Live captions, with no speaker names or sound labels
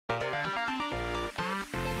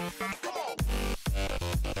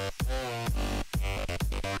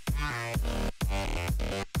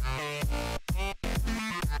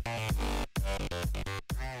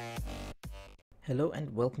Hello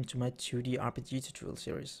and welcome to my 2D RPG tutorial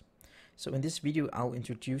series. So in this video I'll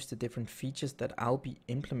introduce the different features that I'll be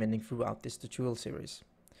implementing throughout this tutorial series.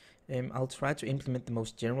 I'll try to implement the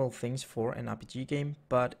most general things for an RPG game,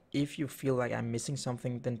 but if you feel like I'm missing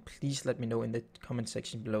something, then please let me know in the comment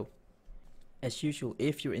section below. As usual,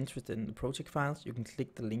 if you're interested in the project files, you can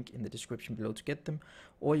click the link in the description below to get them,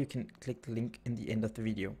 or you can click the link in the end of the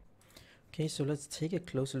video. Okay, so let's take a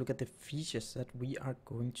closer look at the features that we are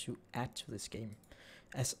going to add to this game.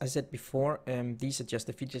 As I said before, these are just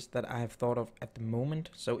the features that I have thought of at the moment,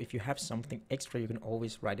 so if you have something extra you can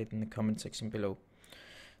always write it in the comment section below.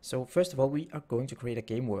 So first of all, we are going to create a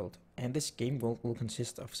game world, and this game world will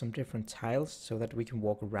consist of some different tiles so that we can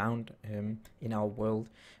walk around in our world.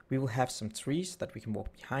 We will have some trees that we can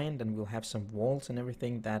walk behind, and we'll have some walls and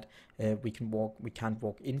everything that we can't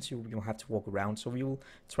walk into, we will have to walk around. So we will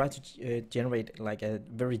try to generate like a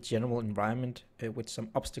very general environment with some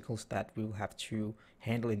obstacles that we will have to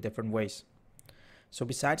handle in different ways. So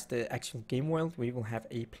besides the actual game world, we will have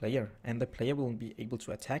a player, and the player will be able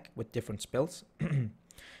to attack with different spells.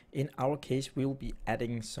 In our case, we will be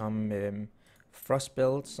adding some frost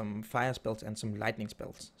spells, some fire spells, and some lightning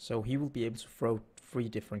spells. So he will be able to throw 3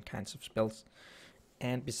 different kinds of spells.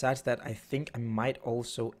 And besides that, I think I might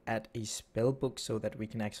also add a spell book so that we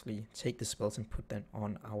can actually take the spells and put them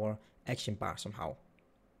on our action bar somehow.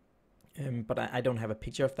 But I don't have a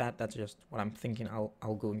picture of that. That's just what I'm thinking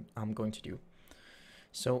I'm going to do.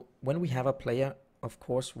 So when we have a player, of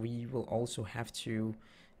course, we will also have to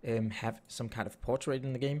have some kind of portrait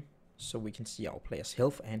in the game, so we can see our player's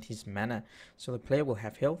health and his mana. So the player will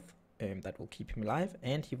have health that will keep him alive,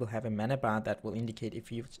 and he will have a mana bar that will indicate if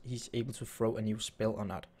he's able to throw a new spell or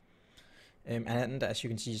not. And as you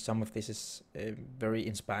can see, some of this is very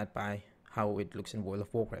inspired by how it looks in World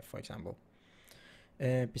of Warcraft, for example.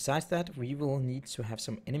 Besides that, we will need to have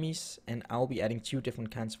some enemies, and I'll be adding 2 different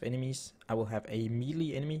kinds of enemies. I will have a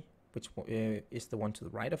melee enemy, which is the one to the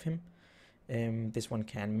right of him. This one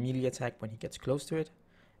can melee attack when he gets close to it,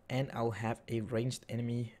 and I'll have a ranged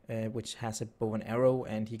enemy which has a bow and arrow,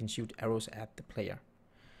 and he can shoot arrows at the player.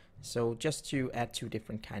 So just to add 2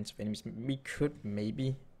 different kinds of enemies. We could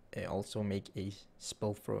maybe also make a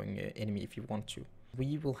spell throwing enemy if you want to.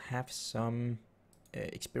 We will have some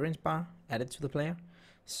experience bar added to the player.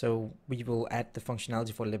 So we will add the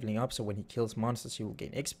functionality for leveling up, so when he kills monsters he will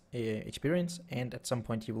gain experience, and at some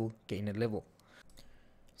point he will gain a level.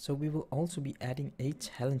 So we will also be adding a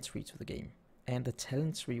talent tree to the game, and the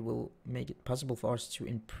talent tree will make it possible for us to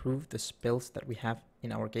improve the spells that we have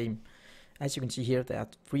in our game. As you can see here, there are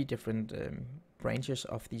 3 different branches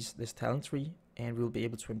of this talent tree, and we'll be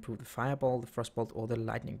able to improve the fireball, the frostbolt, or the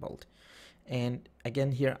lightning bolt. And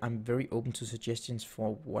again, here I'm very open to suggestions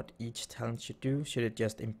for what each talent should do. Should it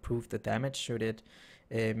just improve the damage? Should it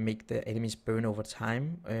make the enemies burn over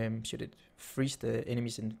time? Should it freeze the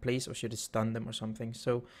enemies in place, or should it stun them or something?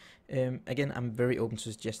 So again, I'm very open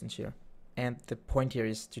to suggestions here. And the point here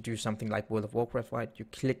is to do something like World of Warcraft, right? You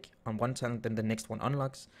click on one talent, then the next one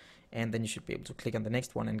unlocks, and then you should be able to click on the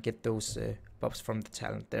next one and get those buffs from the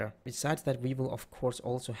talent there. Besides that, we will of course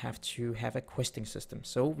also have to have a questing system.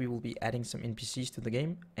 So we will be adding some NPCs to the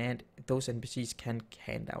game, and those NPCs can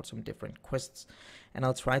hand out some different quests. And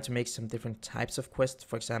I'll try to make some different types of quests.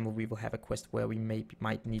 For example, we will have a quest where we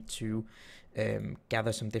might need to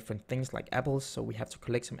gather some different things like apples. So we have to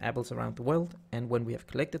collect some apples around the world, and when we have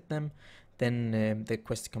collected them, then the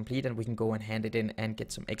quest is complete and we can go and hand it in and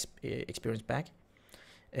get some experience back.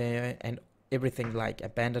 And everything like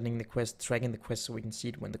abandoning the quest, tracking the quest so we can see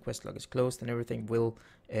it when the quest log is closed, and everything will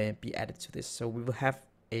be added to this. So we will have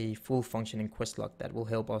a full functioning quest log that will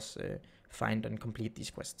help us find and complete these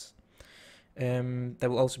quests. There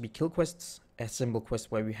will also be kill quests, a simple quest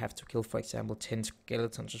where we have to kill, for example, 10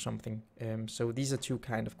 skeletons or something. So these are 2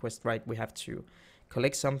 kind of quests, right? We have to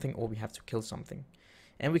collect something, or we have to kill something.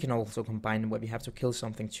 And we can also combine where we have to kill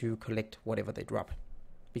something to collect whatever they drop,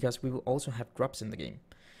 because we will also have drops in the game.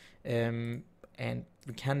 And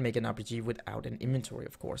we can make an RPG without an inventory,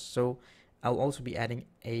 of course. So I'll also be adding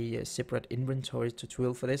a separate inventory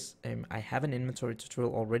tutorial for this. I have an inventory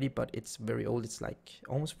tutorial already, but it's very old. It's like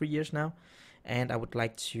almost 3 years now, and I would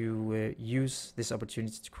like to use this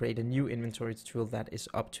opportunity to create a new inventory tutorial that is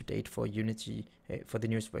up to date for Unity, for the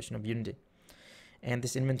newest version of Unity. And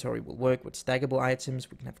this inventory will work with stackable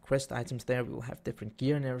items. We can have quest items there. We will have different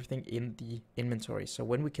gear and everything in the inventory. So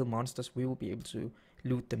when we kill monsters, we will be able to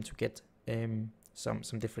loot them to get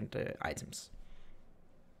some different items.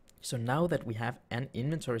 So now that we have an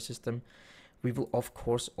inventory system, we will of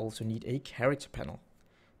course also need a character panel.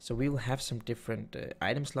 So we will have some different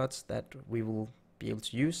item slots that we will be able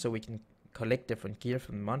to use, so we can collect different gear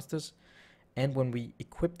from the monsters. And when we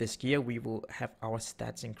equip this gear, we will have our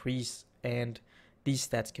stats increase, and these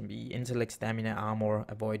stats can be intellect, stamina, armor,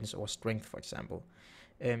 avoidance, or strength, for example.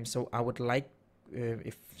 So I would like,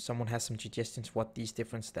 if someone has some suggestions what these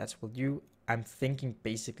different stats will do, I'm thinking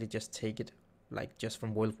basically just take it like just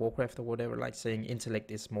from World of Warcraft or whatever, like saying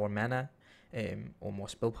intellect is more mana, or more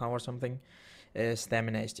spell power or something.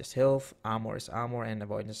 Stamina is just health, armor is armor, and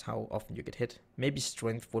avoidance is how often you get hit. Maybe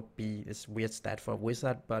strength would be this weird stat for a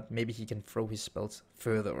wizard, but maybe he can throw his spells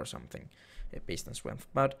further or something based on strength.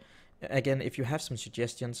 But again, if you have some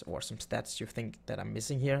suggestions or some stats you think that I'm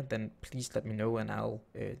missing here, then please let me know and I'll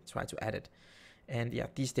try to add it. And yeah,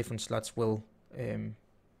 these different slots will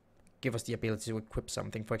give us the ability to equip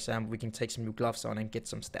something. For example, we can take some new gloves on and get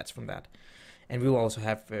some stats from that. And we will also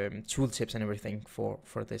have tooltips and everything for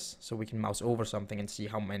this, so we can mouse over something and see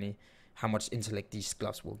how much intellect these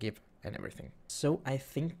gloves will give and everything. So I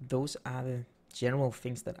think those are the general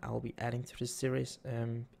things that I'll be adding to this series.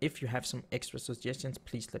 If you have some extra suggestions,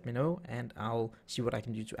 please let me know and I'll see what I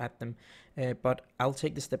can do to add them. But I'll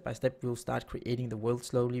take this step by step. We'll start creating the world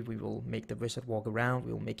slowly. We will make the wizard walk around.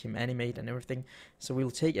 We'll make him animate and everything. So we'll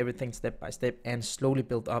take everything step by step and slowly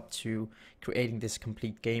build up to creating this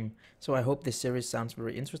complete game. So I hope this series sounds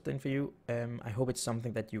very interesting for you. I hope it's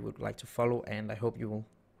something that you would like to follow, and I hope you will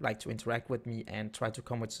like to interact with me and try to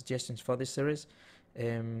come with suggestions for this series.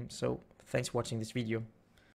 So thanks for watching this video.